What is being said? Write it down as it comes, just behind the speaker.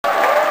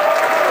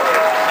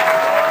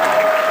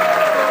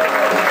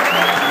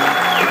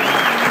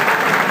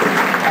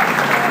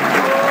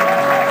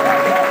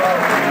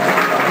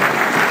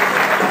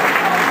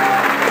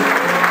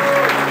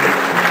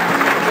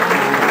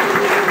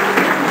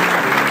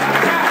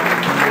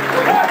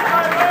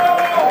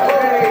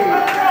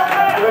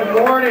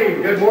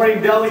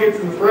morning, delegates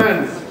and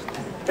friends.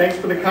 Thanks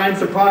for the kind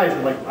surprise.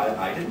 I'm like,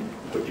 I didn't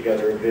put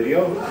together a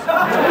video.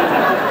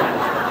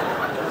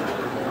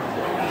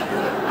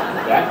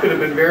 That could have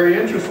been very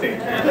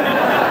interesting.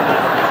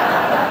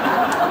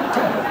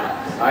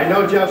 I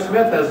know Jeff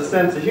Smith has a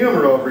sense of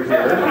humor over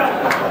here,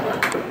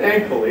 but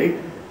thankfully,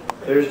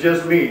 there's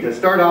just me to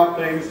start off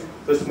things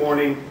this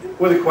morning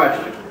with a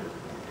question.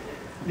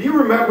 Do you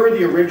remember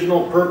the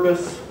original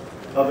purpose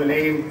of the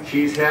name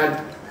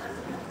Cheesehead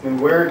and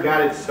where it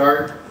got its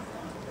start?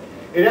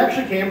 It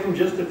actually came from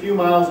just a few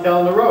miles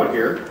down the road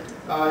here.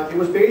 It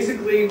was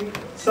basically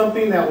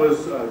something that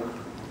was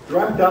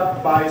dreamt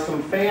up by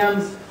some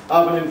fans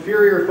of an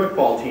inferior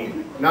football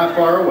team not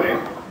far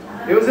away.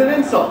 It was an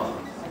insult.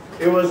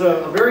 It was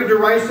a very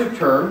derisive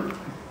term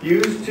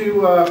used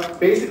to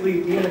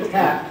basically be an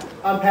attack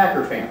on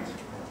Packer fans.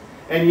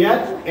 And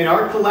yet, in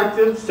our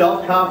collective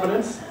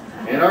self-confidence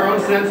and our own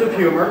sense of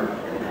humor,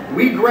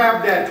 we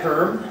grabbed that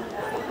term,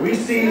 we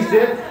seized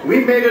it,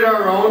 we made it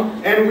our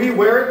own, and we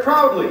wear it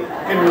proudly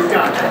in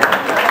Wisconsin.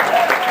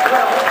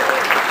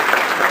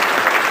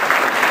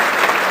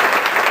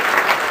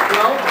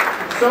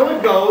 Well, so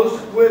it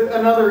goes with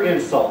another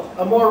insult,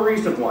 a more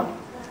recent one.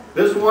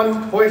 This one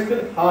hoisted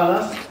upon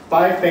us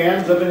by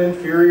fans of an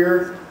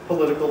inferior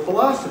political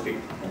philosophy.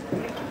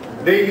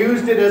 They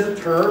used it as a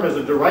term, as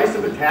a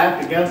derisive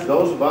attack against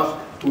those of us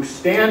who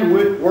stand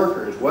with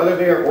workers, whether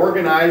they are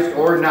organized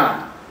or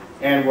not.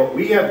 And what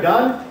we have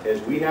done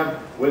is we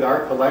have, with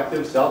our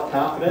collective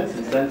self-confidence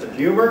and sense of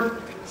humor,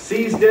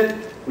 seized it,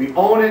 we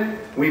own it,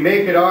 we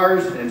make it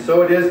ours, and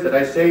so it is that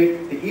I say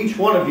to each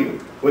one of you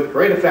with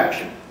great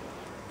affection,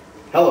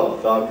 hello,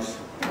 thugs.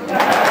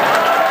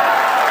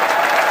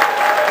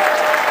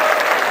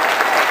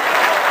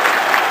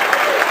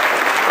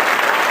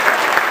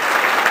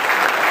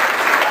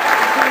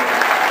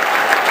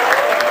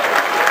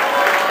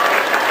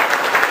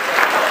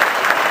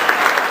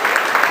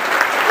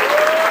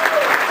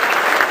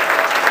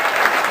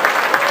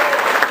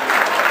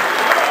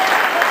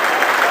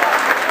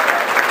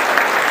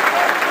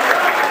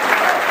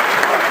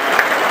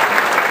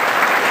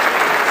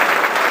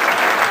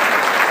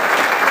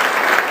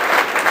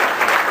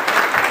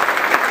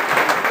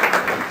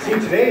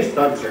 Today's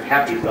thugs are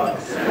happy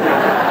thugs.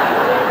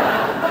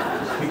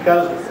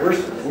 Because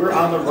we're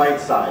on the right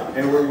side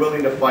and we're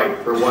willing to fight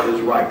for what is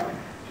right.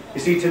 You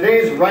see,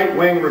 today's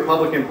right-wing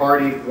Republican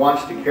Party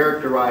wants to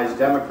characterize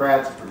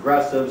Democrats,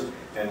 progressives,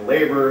 and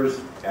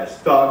laborers as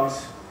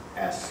thugs,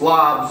 as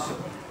slobs,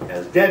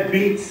 as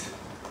deadbeats,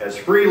 as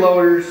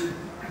freeloaders.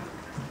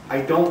 I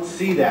don't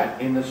see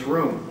that in this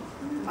room.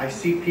 I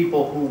see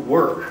people who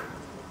work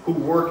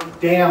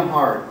damn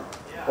hard,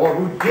 or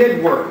who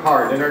did work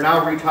hard and are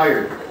now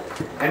retired.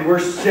 And we're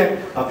sick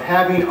of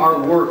having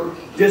our work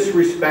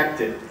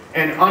disrespected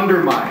and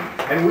undermined.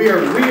 And we are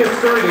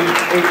reasserting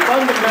a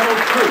fundamental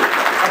truth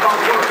about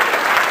work.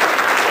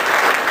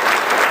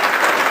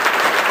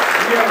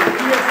 We are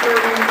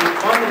reasserting a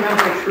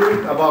fundamental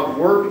truth about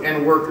work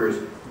and workers.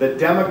 The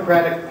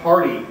Democratic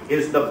Party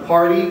is the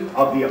party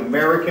of the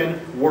American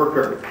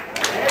worker.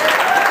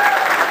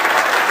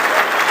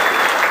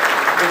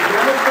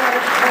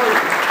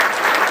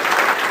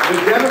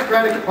 The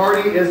Democratic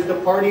Party is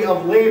the party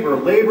of labor,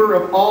 labor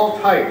of all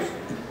types,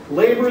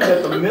 labor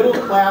that the middle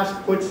class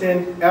puts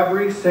in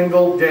every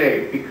single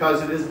day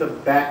because it is the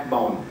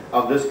backbone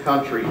of this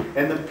country.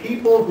 And the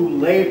people who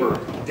labor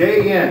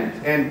day in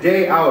and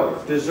day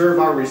out deserve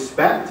our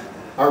respect,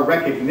 our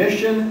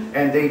recognition,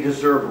 and they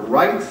deserve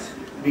rights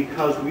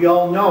because we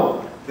all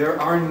know there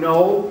are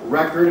no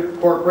record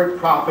corporate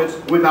profits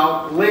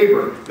without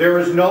labor. There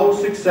is no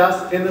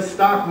success in the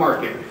stock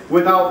market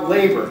without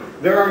labor.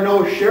 There are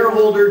no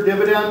shareholder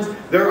dividends.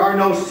 There are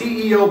no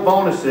CEO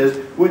bonuses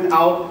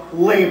without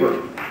labor.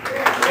 From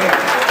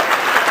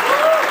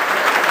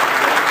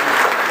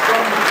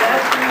the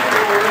factory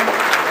floor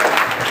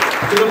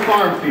to the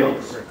farm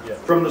fields,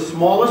 from the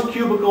smallest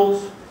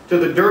cubicles to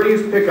the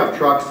dirtiest pickup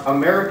trucks,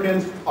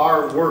 Americans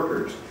are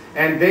workers.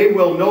 And they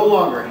will no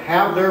longer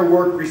have their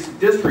work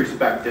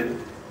disrespected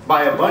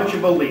by a bunch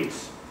of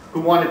elites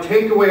who want to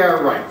take away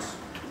our rights,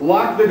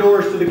 lock the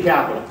doors to the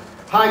Capitol,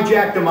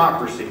 hijack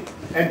democracy,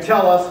 and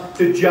tell us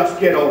to just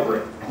get over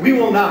it. We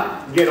will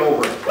not get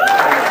over it.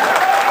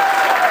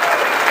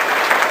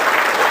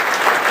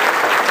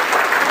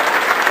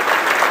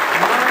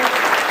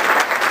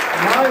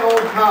 My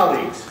old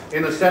colleagues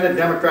in the Senate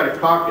Democratic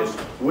Caucus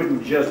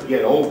wouldn't just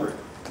get over it.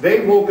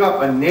 They woke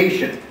up a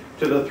nation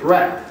to the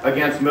threat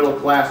against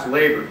middle-class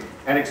labor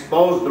and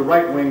expose the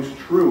right-wing's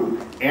true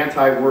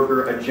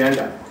anti-worker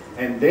agenda.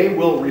 And they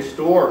will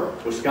restore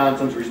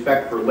Wisconsin's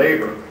respect for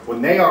labor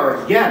when they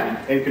are again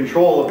in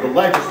control of the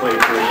legislature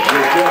with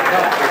your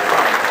help this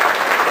time.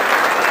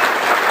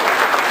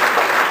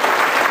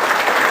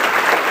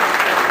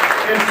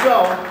 And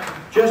so,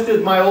 just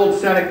as my old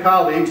Senate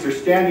colleagues are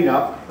standing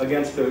up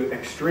against the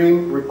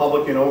extreme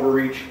Republican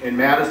overreach in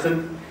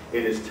Madison,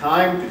 It is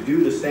time to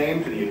do the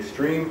same to the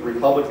extreme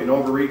Republican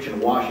overreach in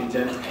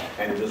Washington,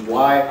 and it is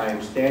why I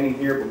am standing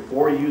here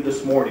before you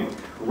this morning,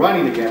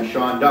 running against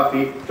Sean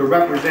Duffy to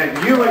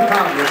represent you in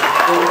Congress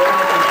for the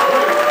Republican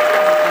Party.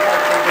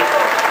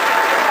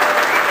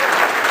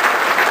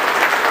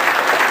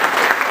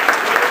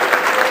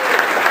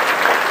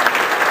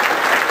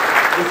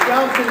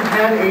 Wisconsin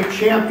had a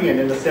champion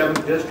in the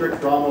 7th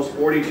District for almost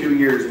 42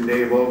 years in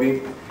Dave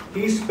Obey.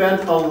 He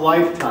spent a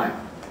lifetime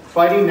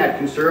fighting that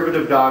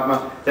conservative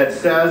dogma that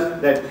says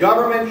that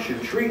government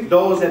should treat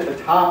those at the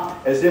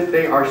top as if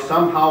they are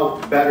somehow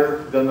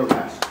better than the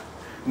rest,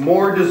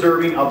 more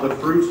deserving of the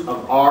fruits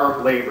of our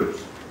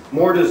labors,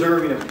 more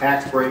deserving of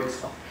tax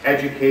breaks,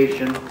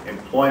 education,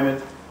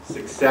 employment,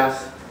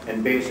 success,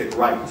 and basic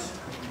rights.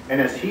 And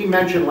as he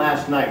mentioned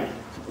last night,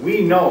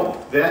 we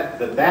know that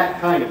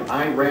kind of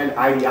Ayn Rand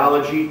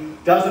ideology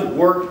doesn't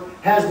work,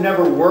 has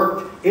never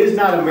worked, is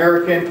not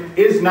American,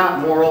 is not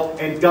moral,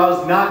 and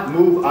does not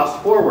move us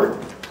forward.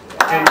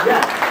 And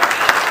yet,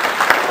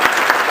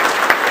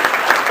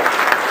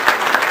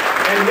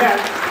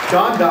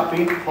 Sean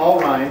Duffy, Paul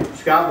Ryan,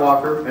 Scott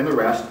Walker, and the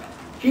rest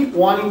keep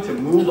wanting to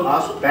move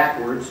us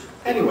backwards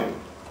anyway.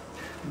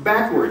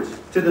 Backwards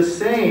to the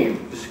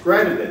same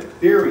discredited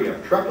theory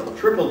of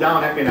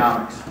trickle-down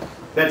economics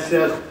that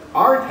says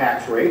our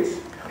tax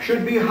rates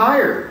should be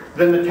higher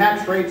than the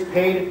tax rates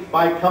paid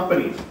by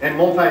companies and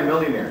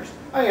multimillionaires.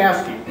 I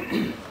ask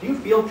you, do you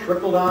feel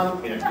trickled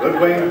on in a good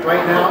way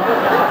right now?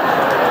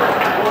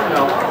 Or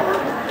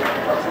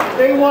no?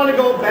 They want to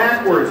go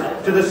backwards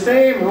to the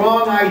same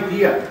wrong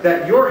idea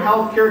that your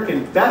health care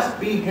can best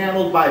be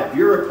handled by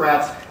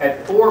bureaucrats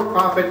at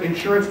for-profit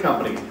insurance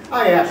companies.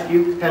 I ask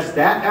you, has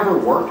that ever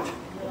worked?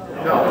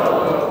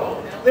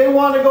 No. They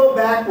want to go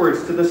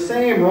backwards to the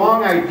same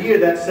wrong idea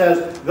that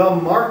says the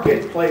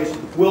marketplace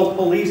will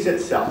police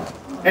itself,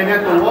 and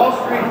that the Wall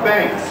Street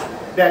banks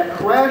that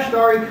crashed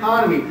our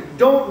economy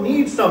don't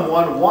need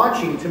someone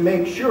watching to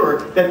make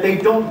sure that they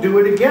don't do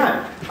it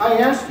again. I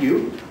ask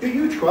you, do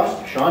you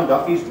trust Sean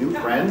Duffy's new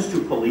friends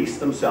to police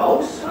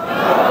themselves?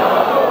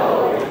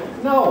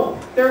 No.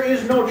 There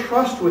is no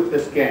trust with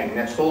this gang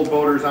that sold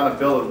voters on a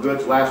bill of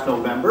goods last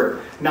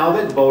November, now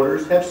that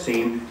voters have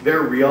seen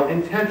their real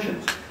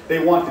intentions. They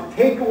want to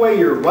take away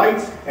your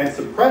rights and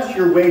suppress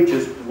your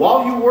wages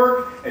while you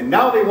work, and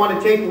now they want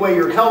to take away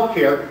your health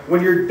care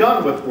when you're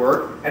done with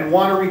work and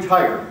want to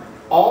retire.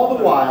 All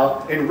the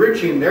while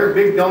enriching their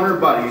big donor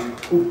buddies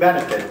who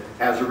benefit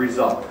as a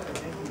result.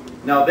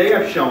 Now they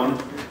have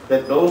shown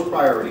that those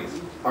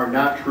priorities are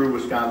not true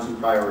Wisconsin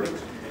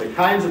priorities. The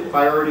kinds of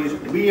priorities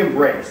we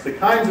embrace, the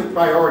kinds of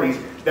priorities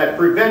that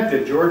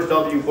prevented George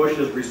W.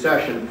 Bush's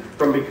recession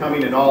from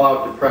becoming an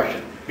all-out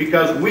depression.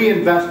 Because we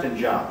invest in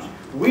jobs,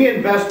 we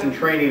invest in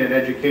training and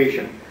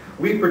education,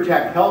 we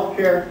protect health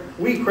care,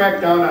 we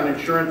crack down on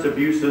insurance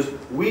abuses,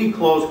 we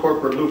close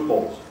corporate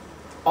loopholes.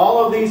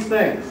 All of these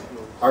things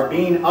are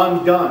being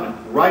undone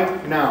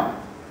right now.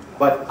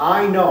 But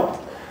I know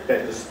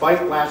that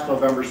despite last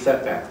November's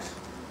setbacks,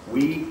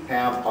 we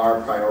have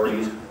our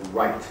priorities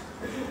right.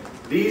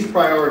 These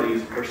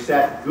priorities were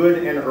set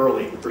good and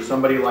early for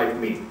somebody like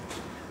me.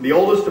 The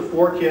oldest of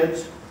 4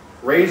 kids,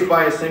 raised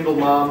by a single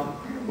mom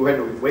who had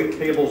to wait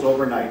tables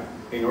overnight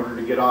in order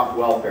to get off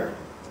welfare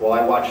while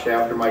I watched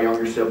after my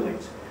younger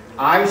siblings.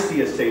 I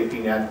see a safety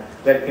net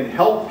that can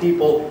help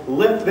people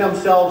lift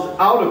themselves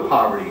out of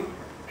poverty.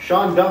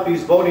 Sean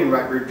Duffy's voting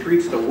record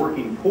treats the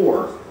working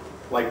poor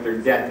like they're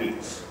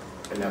deadbeats,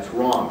 and that's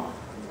wrong.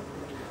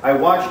 I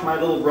watched my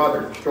little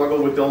brother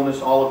struggle with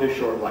illness all of his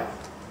short life.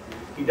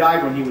 He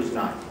died when he was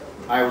 9.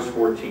 I was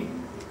 14.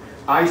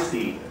 I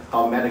see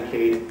how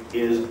Medicaid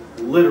is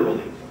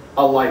literally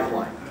a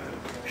lifeline.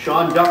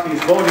 Sean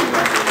Duffy's voting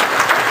record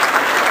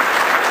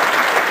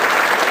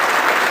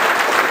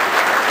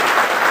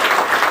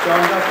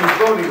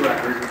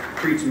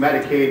treats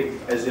Medicaid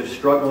as if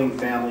struggling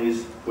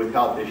families with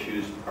health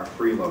issues are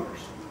freeloaders.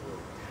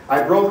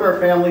 I broke our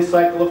family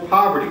cycle of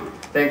poverty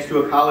thanks to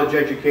a college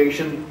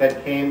education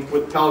that came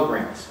with Pell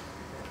Grants.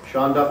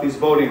 Sean Duffy's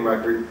voting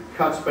record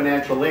cuts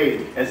financial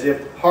aid as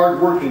if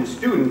hard-working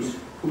students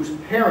whose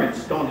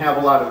parents don't have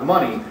a lot of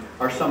money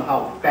are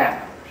somehow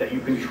fat that you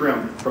can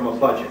trim from a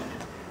budget.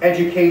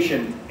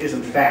 Education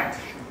isn't fat.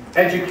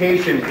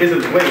 Education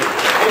isn't waste.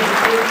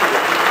 Education is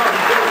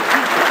accountability.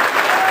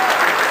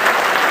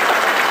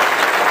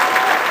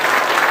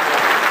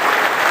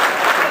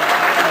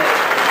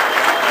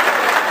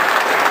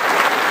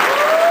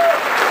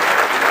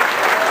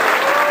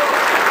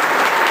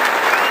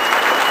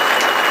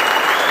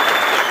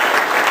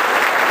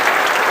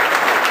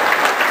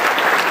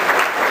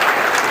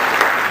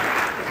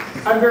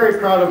 I'm very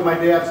proud of my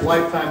dad's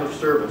lifetime of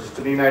service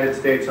to the United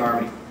States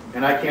Army,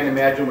 and I can't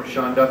imagine what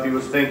Sean Duffy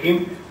was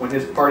thinking when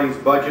his party's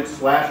budget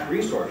slashed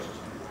resources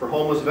for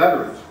homeless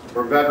veterans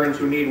or veterans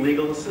who need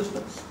legal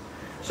assistance.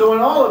 So in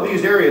all of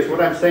these areas,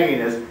 what I'm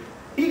saying is,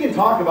 he can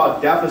talk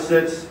about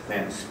deficits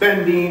and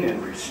spending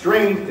and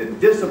restraint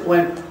and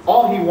discipline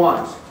all he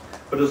wants,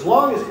 But as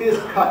long as his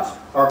cuts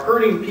are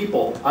hurting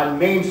people on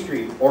Main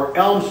Street or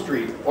Elm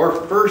Street or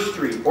First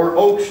Street or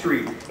Oak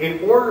Street in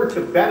order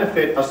to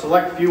benefit a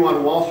select few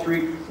on Wall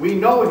Street, we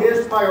know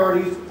his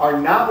priorities are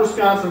not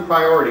Wisconsin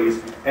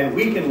priorities, and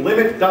we can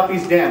limit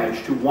Duffy's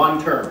damage to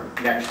 1 term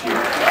next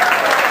year.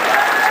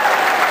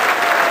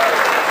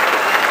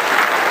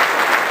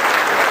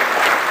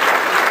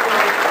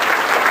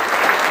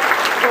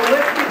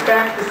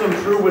 Back to some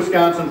true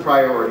Wisconsin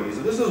priorities.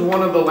 This is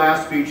one of the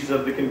last speeches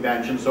of the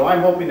convention, so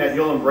I'm hoping that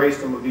you'll embrace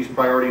some of these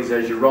priorities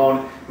as your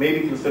own.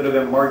 Maybe consider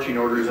them marching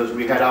orders as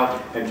we head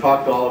out and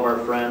talk to all of our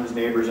friends,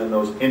 neighbors, and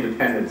those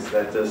independents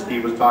that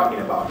Steve was talking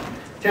about.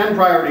 10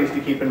 priorities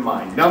to keep in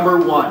mind. Number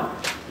 1,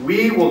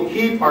 we will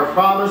keep our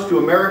promise to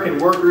American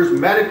workers.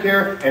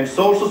 Medicare and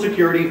Social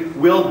Security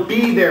will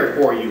be there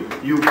for you.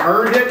 You've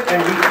earned it,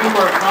 and we keep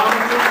our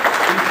promises.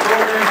 These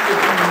programs should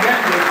be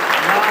mended,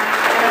 not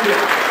ended.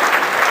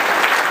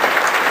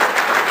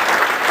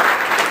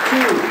 2,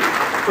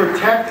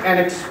 protect and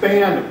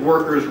expand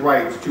workers'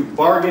 rights to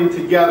bargain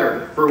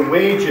together for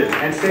wages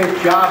and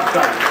safe job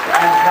sites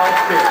and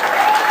health care.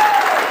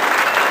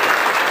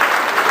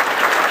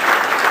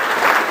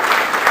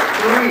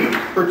 3,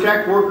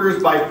 protect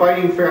workers by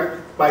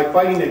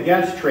fighting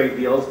against trade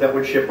deals that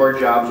would ship our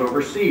jobs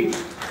overseas.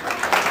 4,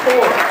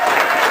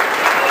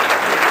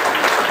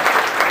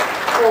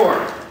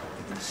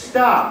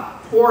 stop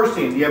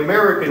forcing the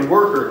American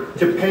worker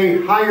to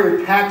pay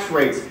higher tax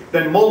rates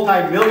than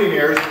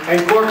multimillionaires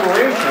and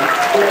corporations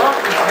who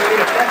often pay an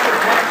effective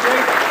tax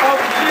rate of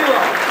 0.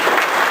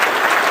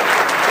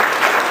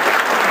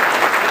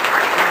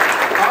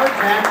 Our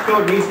tax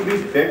code needs to be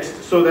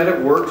fixed so that it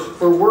works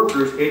for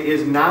workers. It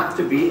is not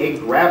to be a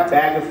grab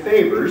bag of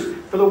favors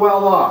for the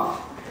well-off.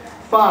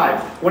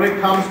 5, when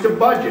it comes to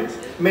budgets,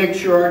 make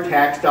sure our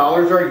tax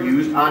dollars are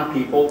used on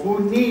people who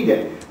need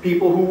it.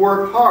 People who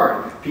work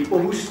hard, people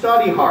who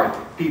study hard,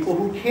 people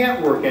who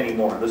can't work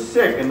anymore, the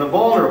sick and the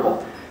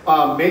vulnerable,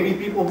 maybe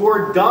people who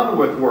are done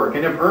with work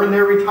and have earned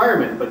their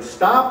retirement. But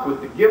stop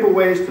with the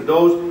giveaways to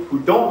those who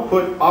don't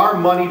put our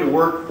money to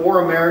work for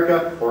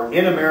America or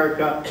in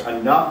America.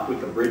 Enough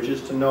with the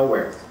bridges to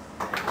nowhere.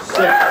 6,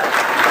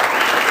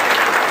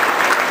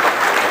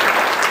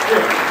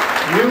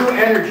 new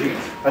energies,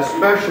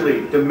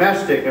 especially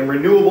domestic and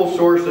renewable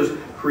sources,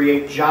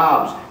 create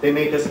jobs. They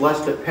make us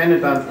less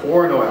dependent on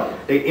foreign oil.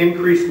 They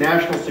increase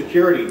national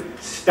security.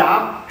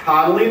 Stop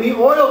coddling the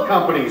oil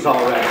companies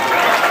already.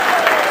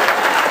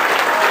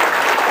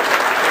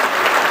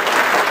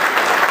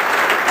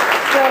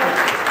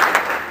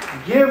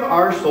 7, give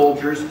our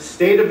soldiers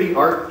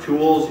state-of-the-art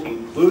tools,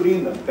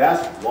 including the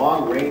best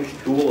long-range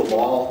tool of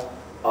all,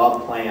 a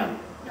plan.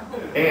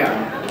 And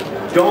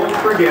don't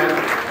forget,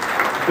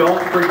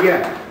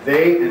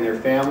 they and their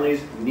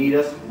families need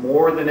us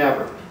more than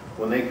ever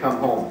when they come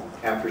home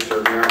after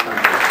serving our country.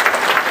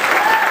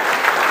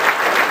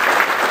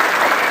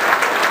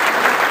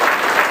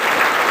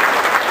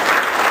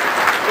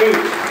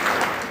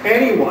 8,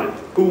 anyone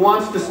who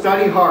wants to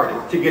study hard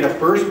to get a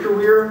first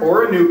career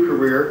or a new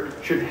career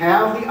should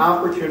have the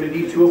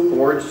opportunity to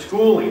afford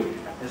schooling.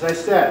 As I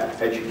said,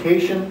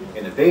 education,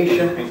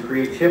 innovation, and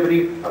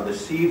creativity are the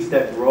seeds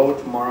that grow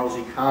tomorrow's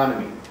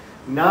economy.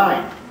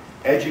 9,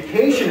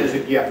 education is a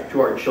gift to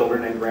our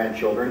children and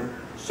grandchildren.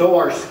 So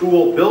are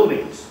school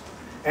buildings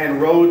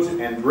and roads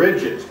and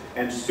bridges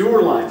and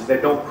sewer lines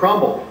that don't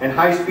crumble and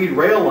high-speed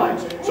rail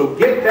lines. So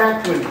get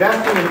back to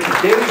investing in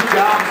today's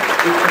jobs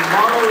with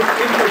tomorrow's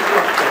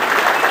infrastructure.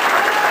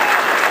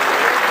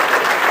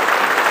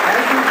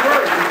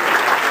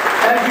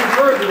 As you've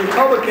heard, the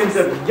Republicans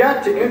have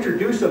yet to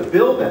introduce a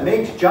bill that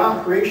makes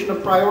job creation a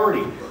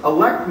priority.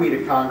 Elect me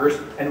to Congress,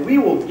 and we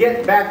will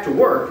get back to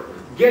work,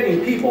 getting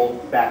people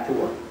back to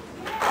work.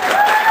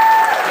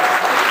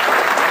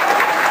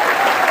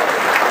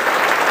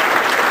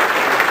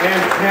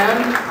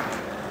 And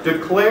 10,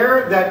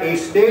 declare that a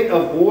state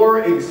of war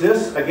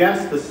exists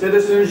against the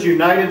Citizens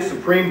United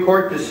Supreme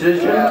Court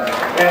decision,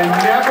 and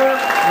never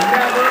rest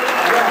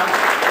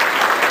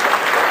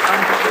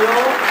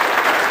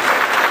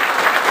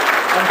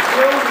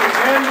until we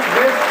end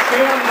this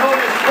sham known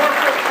as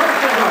corporate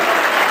personhood.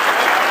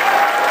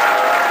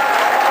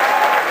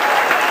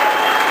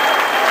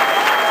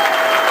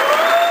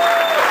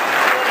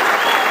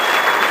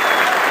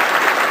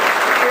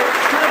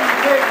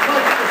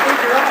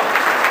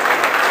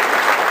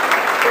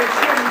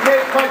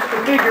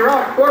 Figure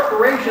out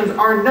corporations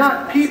are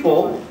not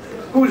people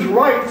whose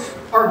rights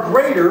are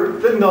greater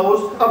than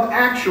those of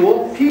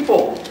actual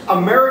people.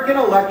 American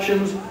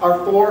elections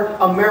are for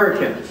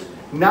Americans,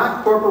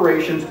 not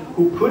corporations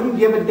who couldn't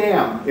give a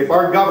damn if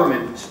our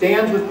government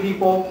stands with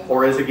people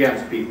or is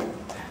against people.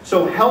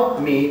 So help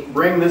me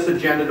bring this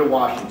agenda to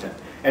Washington,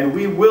 and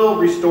we will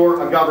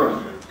restore a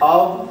government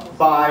of,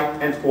 by,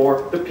 and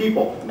for the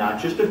people, not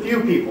just a few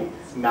people,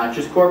 not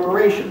just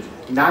corporations,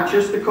 not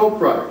just the Koch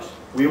brothers.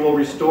 We will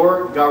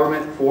restore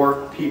government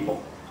for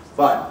people.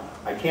 But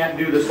I can't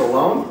do this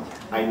alone.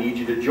 I need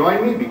you to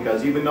join me,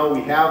 because even though we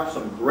have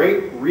some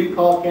great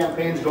recall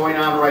campaigns going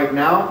on right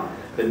now,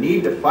 The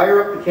need to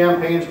fire up the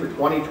campaigns for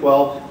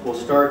 2012 will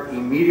start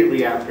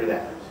immediately after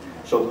that.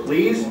 So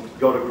please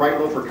go to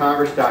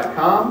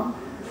KreitlowForCongress.com,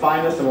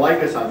 find us and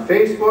like us on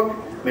Facebook,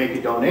 make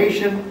a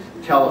donation,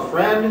 tell a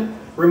friend,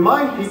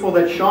 remind people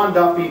that Sean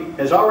Duffy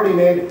has already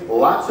made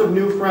lots of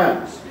new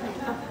friends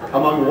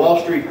among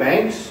Wall Street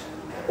banks,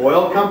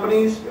 oil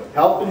companies,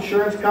 health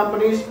insurance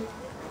companies,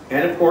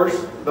 and of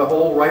course the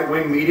whole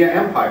right-wing media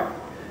empire.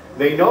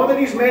 They know that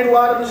he's made a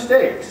lot of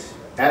mistakes.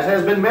 As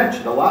has been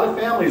mentioned, a lot of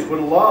families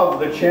would love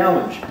the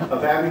challenge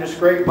of having to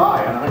scrape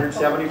by on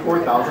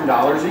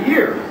 $174,000 a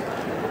year.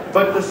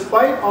 But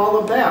despite all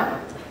of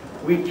that,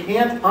 we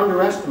can't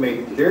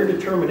underestimate their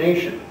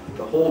determination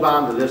to hold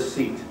on to this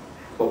seat.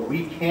 But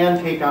we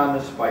can take on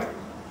this fight.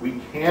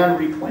 We can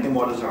reclaim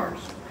what is ours.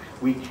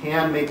 We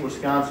can make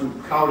Wisconsin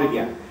proud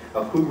again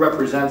of who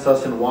represents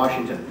us in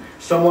Washington.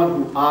 Someone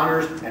who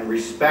honors and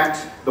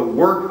respects the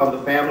work of the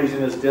families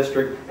in his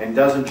district and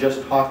doesn't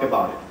just talk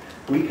about it.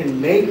 We can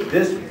make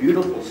this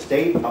beautiful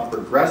state a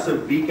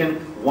progressive beacon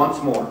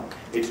once more.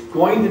 It's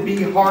going to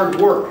be hard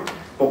work,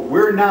 but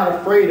we're not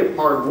afraid of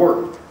hard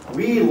work.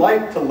 We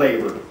like to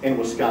labor in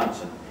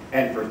Wisconsin.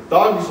 And for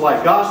thugs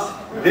like us,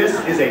 this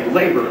is a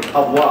labor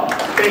of love.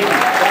 Thank you.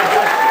 God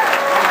bless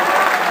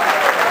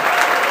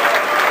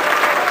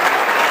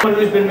you. Someone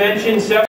who's been mentioned several